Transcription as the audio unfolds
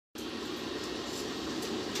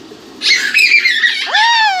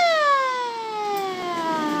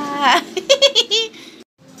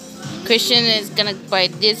Christian is gonna buy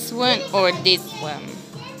this one or this one.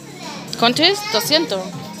 ¿Cuánto es? 200.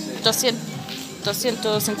 200.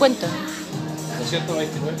 250.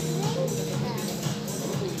 229.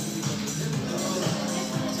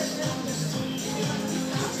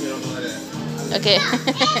 Okay.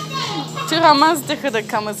 Tú jamás dejas de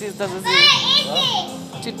cama si estás así.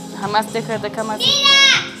 Tú jamás dejas de cama así.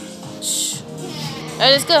 Shh.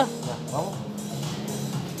 Alright, let's go. Vamos.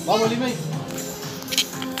 Vamos, Limay.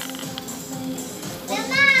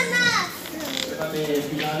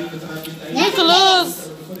 Nicholas.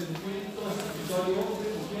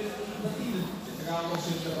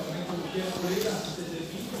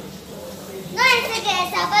 No, ese que es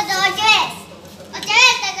zapato, otra vez. Otra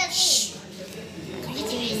vez, Shh.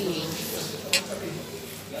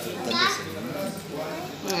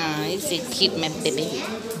 Ah, he's a cute man, baby.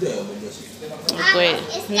 Great.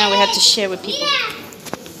 Now we have to share with people.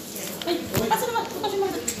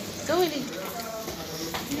 Go, Willie.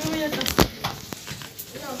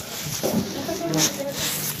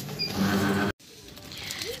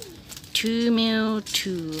 Two meal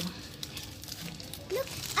two. Look,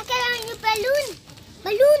 I got a new balloon.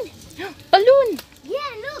 Balloon. Balloon. Yeah,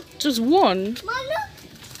 look. Just one. Mom, look.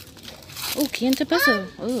 Oh, ¿quién pasó?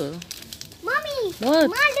 Oh. Mommy. What? Mom,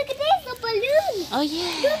 look at this, the balloon. Oh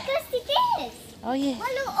yeah. Look, let's see this. Oh yeah. Mom,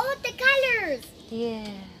 look, all the colors. Yeah.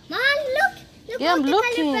 Mom, look. Look, Yeah, all I'm the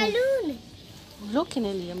looking. color balloon. I'm looking,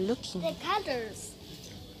 Ellie. I'm looking. The colors.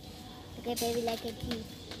 Okay, baby, like a key.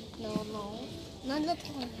 No, no. No, look.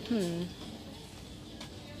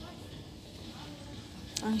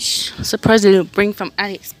 I'm surprised they didn't bring from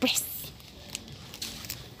AliExpress.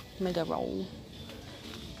 Mega roll.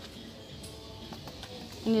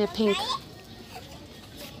 I need a pink.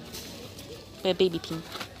 A baby pink.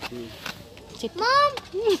 Mom,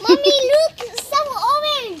 mommy, look, some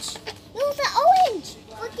orange. Look, the orange.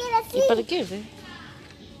 Okay, let's You see. better give it.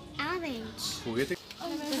 Orange. Juguete.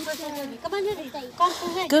 Come on, Nelly. Come to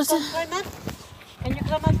there. Go You to- come climb up. Can you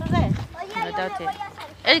climb up to there? I doubt it.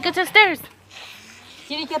 Ellie, go to the stairs.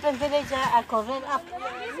 Tiene que aprender ella a correr up.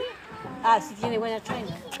 Ah, si tiene buena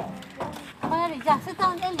trainer. Come on, Nelly. Ya, sit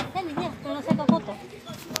down, Nelly. Nelly, yes. Tú no sacas foto.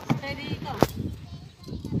 Ready, go.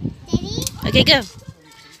 Steady. Okay, go.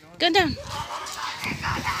 Go down.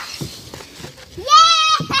 Yeah!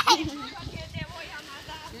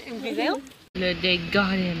 In video? Look, they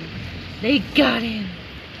got him. They got him.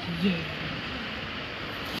 Yeah.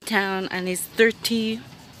 Town and it's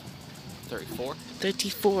 34.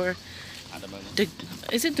 34. At the moment.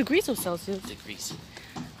 Is it degrees or Celsius? Degrees.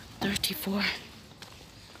 34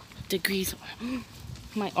 degrees.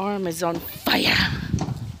 My arm is on fire.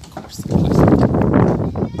 Of course.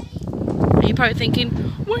 And you're probably thinking,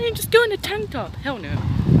 why don't you just go in a tank top? Hell no.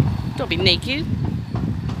 Don't be naked.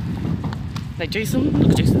 Like Jason.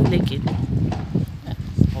 Look at Jason naked.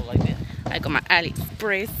 Hold like that. I got my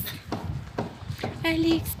AliExpress.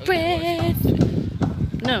 AliExpress.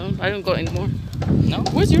 No, I don't got it anymore. No?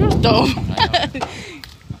 Where's yours though? Probably went to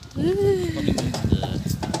the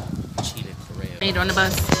Chile parade. Made on the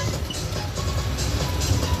bus.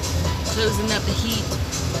 Closing up the heat.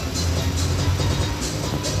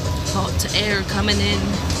 Hot air coming in.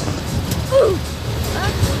 Woo.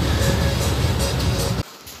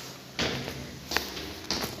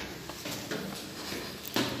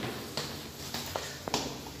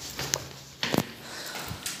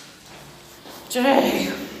 Jay.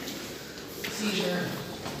 Seizure.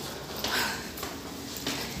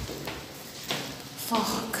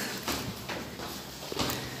 Fuck.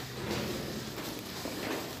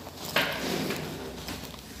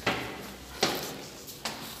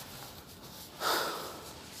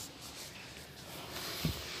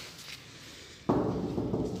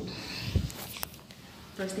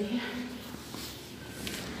 First day here.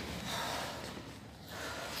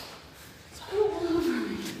 It's all over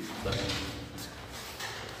me.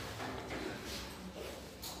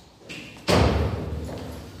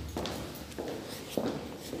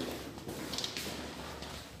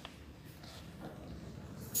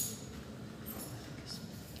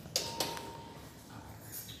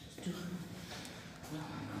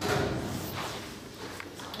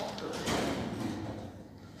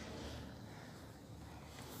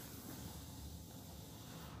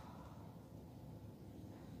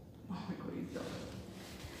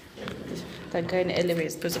 That guy in the elevator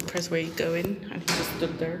is supposed to press where you go in, and he just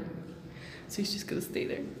stood there. So he's just gonna stay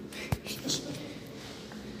there.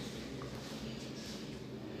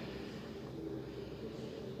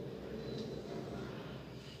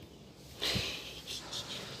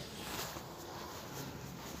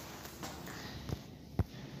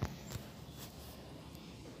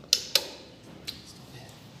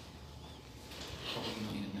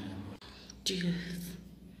 Jesus.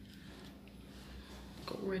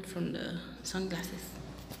 Got red from the sunglasses.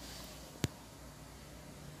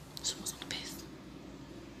 Someone's on the piss.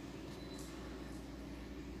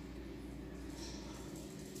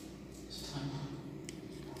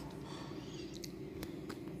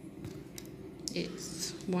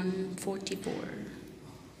 It's 1:44.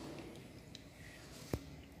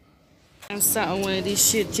 I'm sat on one of these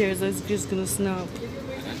shit chairs. I'm just gonna snap.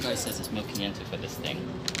 That guy says it's milkshake for this thing.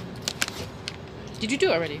 Did you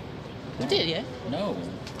do it already? You did, yeah? No.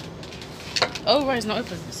 Oh, right, it's not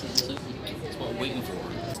open. It's open. That's what I'm waiting for.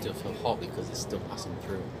 I still feel hot because it's still passing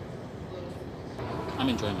through. I'm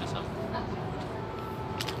enjoying myself.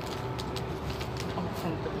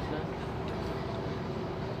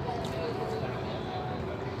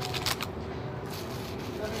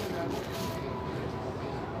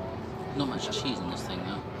 Not much cheese in this thing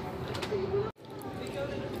though.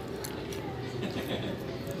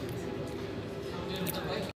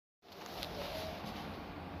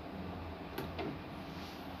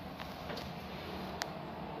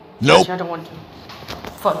 Nope. Actually, I don't want to.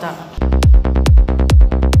 Fuck that.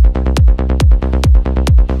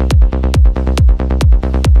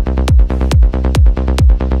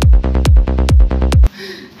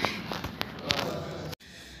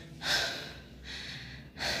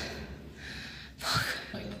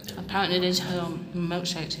 Apparently they just have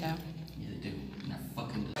milkshakes here. Yeah, they do. And they're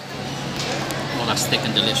fucking oh, that's thick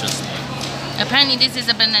and delicious. Apparently this is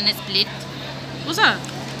a banana split. What's that?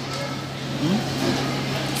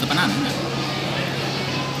 It's a banana, isn't it?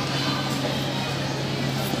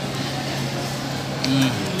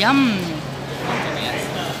 Yum.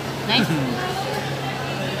 Nice.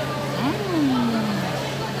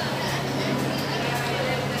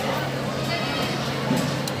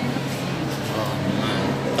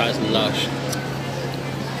 That is lush.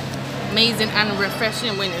 Amazing and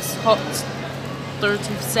refreshing when it's hot.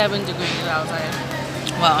 37 degrees outside.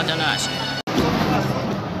 Well, I don't know actually.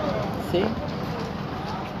 See?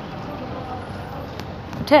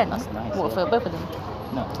 10? That's nice. What, for both of them?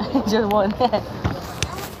 No. Just one.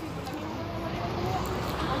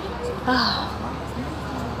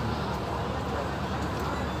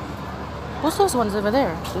 What's those ones over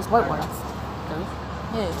there? Those white ones? Those?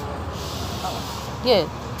 Yeah. Yeah.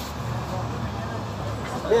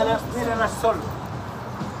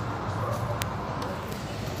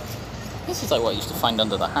 This is like what I used to find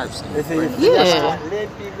under the house. Yeah.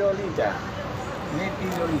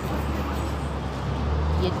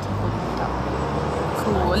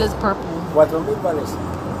 Cool. It is purple. 4.000 vales.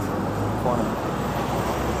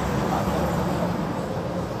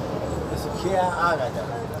 Es Gia Ágata.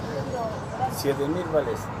 7.000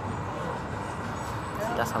 vales.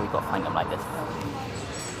 That's how we got to find them like this.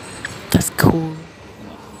 That's cool.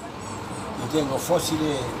 Yo tengo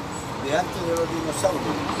fósiles de antes de los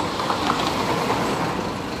dinosaurios.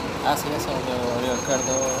 Ah, sí, eso lo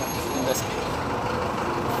Ricardo investigate.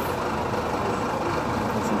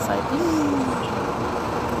 It's inside.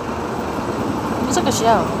 It's like a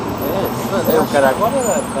shell. Es un caracol,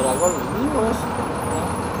 era el caracol vivo eso.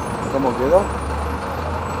 ¿Cómo quedó?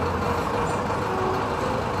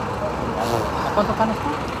 ¿A cuánto están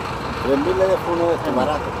estos? 3.000 le dejo uno de este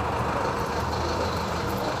barato.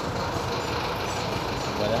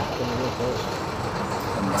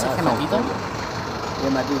 ¿Es el hematita?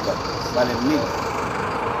 Hematita, vale 1.000.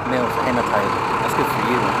 Male hematite. That's good for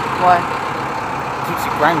you. Why? Keeps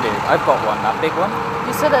you grounded. I've got one, that big one.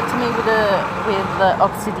 You said that to me with the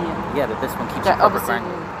obsidian. Yeah, but this one keeps That you proper obsidian.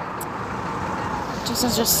 grounded.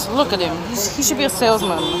 Just look at him. He should be a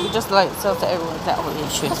salesman. He just like sells to everyone. That he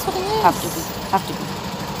should. That's what he is. Have to be. Have to be.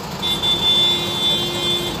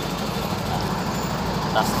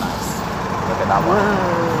 That's nice. Look at that one.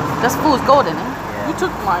 Whoa. That's fool's gold, isn't it? Yeah. You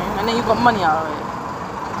took mine and then you got money out of it.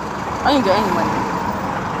 I didn't get any money.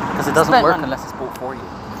 Because it doesn't Spent work money. unless it's bought for you.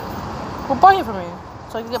 Well, buy it for me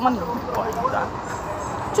so I can get money. Buy that.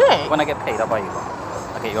 Jay, When I get paid, I'll buy you one.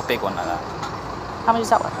 I'll get you a big one like that. how much is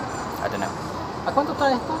that one? I don't know. ¿A cuánto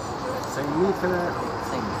trae esto? 6.000 se le dejo.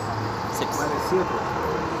 Six. Vale 7.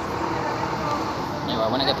 Anyway,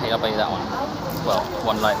 when I get paid, I'll buy you that one. Well,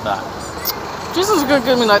 one like that. Jesus is gonna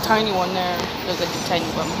give me that tiny one there. There's a tiny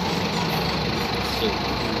one. So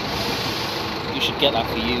you should get that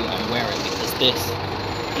for you and wear it because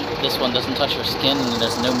this one doesn't touch your skin and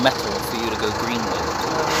there's no metal for you to go green with.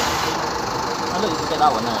 Oh look, you can get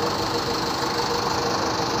that one there.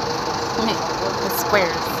 It's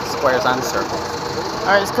squares. Squares and circles.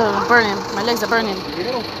 Alright, let's go. I'm burning. My legs are burning.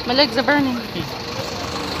 My legs are burning.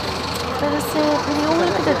 But it's pretty. Oh,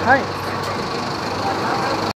 look at the heart.